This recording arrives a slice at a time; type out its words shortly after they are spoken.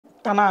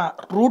తన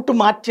రూట్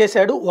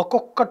మార్చేశాడు.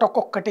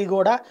 ఒక్కొక్కటి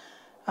కూడా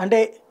అంటే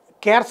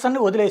కేర్సన్ని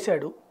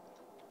వదిలేశాడు.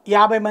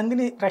 50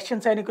 మందిని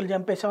రష్యన్ సైనికులు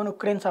చంపేశామని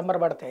ఉక్రెయిన్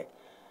సంబరపడితే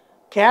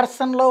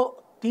కేర్సన్లో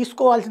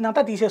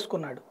తీసుకోవాల్సిందంతా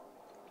తీసేసుకున్నాడు.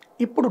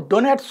 ఇప్పుడు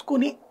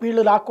డొనెట్స్కుని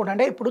వీళ్ళు లాక్కుండా,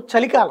 అంటే ఇప్పుడు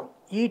చలికాలం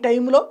ఈ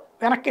టైంలో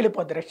వెనక్కి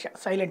వెళ్ళిపోద్ది రష్యా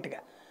సైలెంట్గా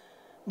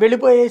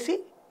వెళ్ళిపోయేసి,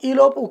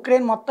 ఈలోపు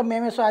ఉక్రెయిన్ మొత్తం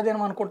మేమే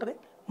స్వాధీనం అనుకుంటుంది,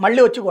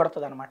 మళ్ళీ వచ్చి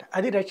కొడుతుంది అనమాట.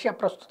 అది రష్యా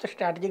ప్రస్తుత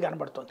స్ట్రాటజీ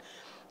కనబడుతుంది.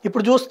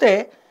 ఇప్పుడు చూస్తే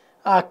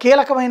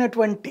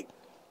కీలకమైనటువంటి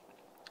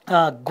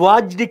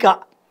గ్వాజ్డికా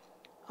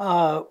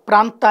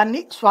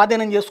ప్రాంతాన్ని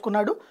స్వాధీనం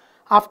చేసుకున్నాడు.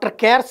 After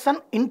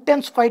Kherson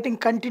intense fighting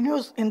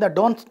continuous in the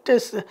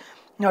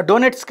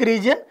Donetsk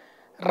region.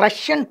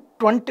 Russian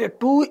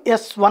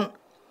 2S1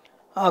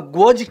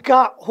 Gvozika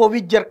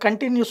Hovizher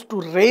continues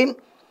to rain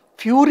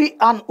fury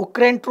on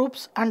Ukraine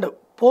troops and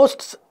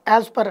posts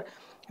as per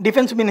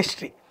Defense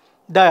Ministry.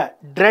 The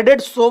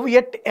dreaded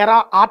Soviet-era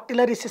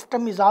artillery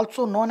system is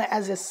also known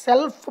as a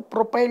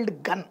self-propelled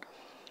gun.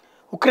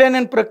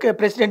 Ukrainian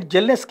President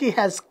Zelensky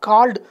has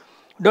called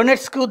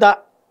Donetsk the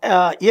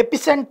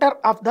epicenter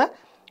of the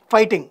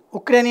fighting.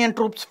 Ukrainian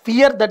troops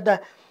fear that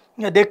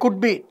they could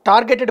be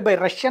targeted by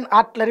Russian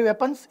artillery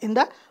weapons in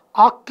the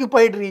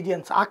occupied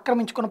regions.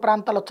 ఆక్రమించుకున్న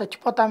ప్రాంతాల్లో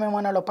చచ్చిపోతామేమో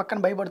అని వాళ్ళు పక్కన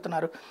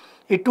భయపడుతున్నారు.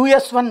 ఈ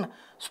 2S1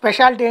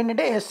 speciality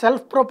ఏంటంటే a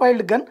self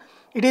propelled gun.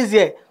 It is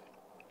a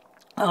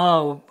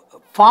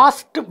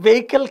fast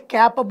vehicle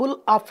capable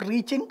of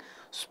reaching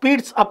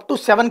speeds up to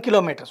 7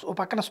 kilometers. ఓ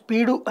పక్కన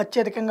speed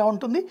అత్యధికంగా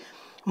ఉంటుంది.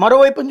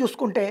 మరోవైపున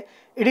చూసుకుంటే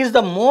it is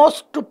the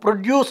most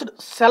produced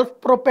self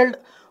propelled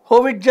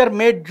howitzer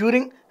made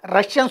during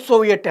Russian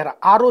Soviet ఎరా.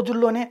 ఆ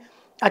రోజుల్లోనే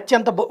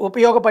అత్యంత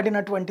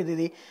ఉపయోగపడినటువంటిది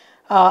ఇది.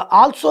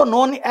 Also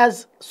known as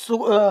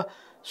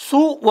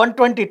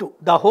Su-122.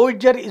 The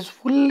Howitzer is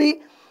fully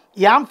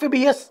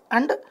amphibious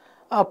and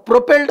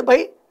propelled by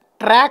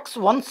tracks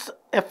once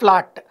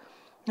afloat.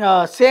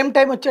 Same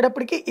time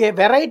వచ్చేటప్పటికి ఏ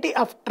variety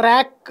of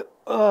track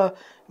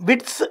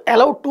విడ్స్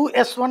allow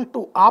 2S1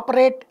 to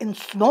operate in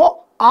snow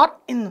are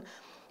in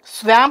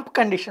swamp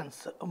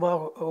conditions.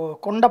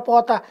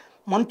 కొండపోత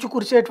మంచు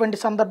కురిసేటువంటి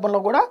సందర్భంలో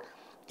కూడా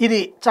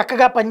ఇది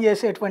చక్కగా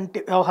పనిచేసేటువంటి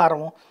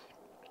వ్యవహారము.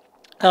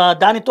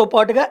 దానితో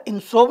పాటుగా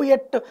in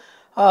Soviet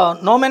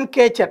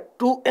nomenclature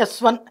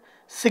 2S1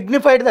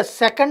 signified the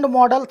second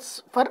models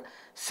for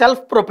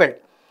self-propelled.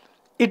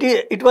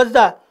 It was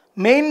the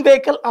main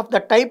vehicle of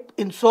the type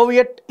in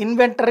Soviet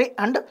inventory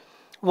and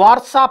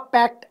Warsaw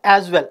Pact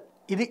as well.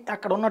 ఇది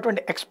అక్కడ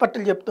ఉన్నటువంటి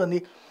ఎక్స్పర్ట్లు చెప్తుంది.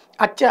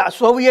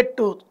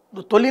 సోవియట్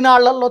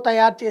తొలినాళ్లలో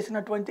తయారు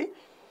చేసినటువంటి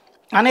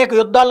అనేక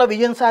యుద్ధాల్లో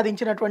విజయం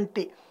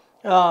సాధించినటువంటి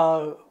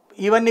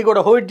ఇవన్నీ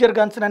కూడా హోవిట్జర్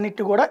గన్స్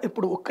అన్నిటి కూడా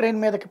ఇప్పుడు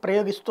ఉక్రెయిన్ మీదకి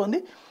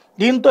ప్రయోగిస్తోంది.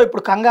 దీంతో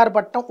ఇప్పుడు కంగారు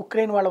పట్టడం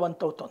ఉక్రెయిన్ వాళ్ళ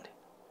వంతు అవుతుంది.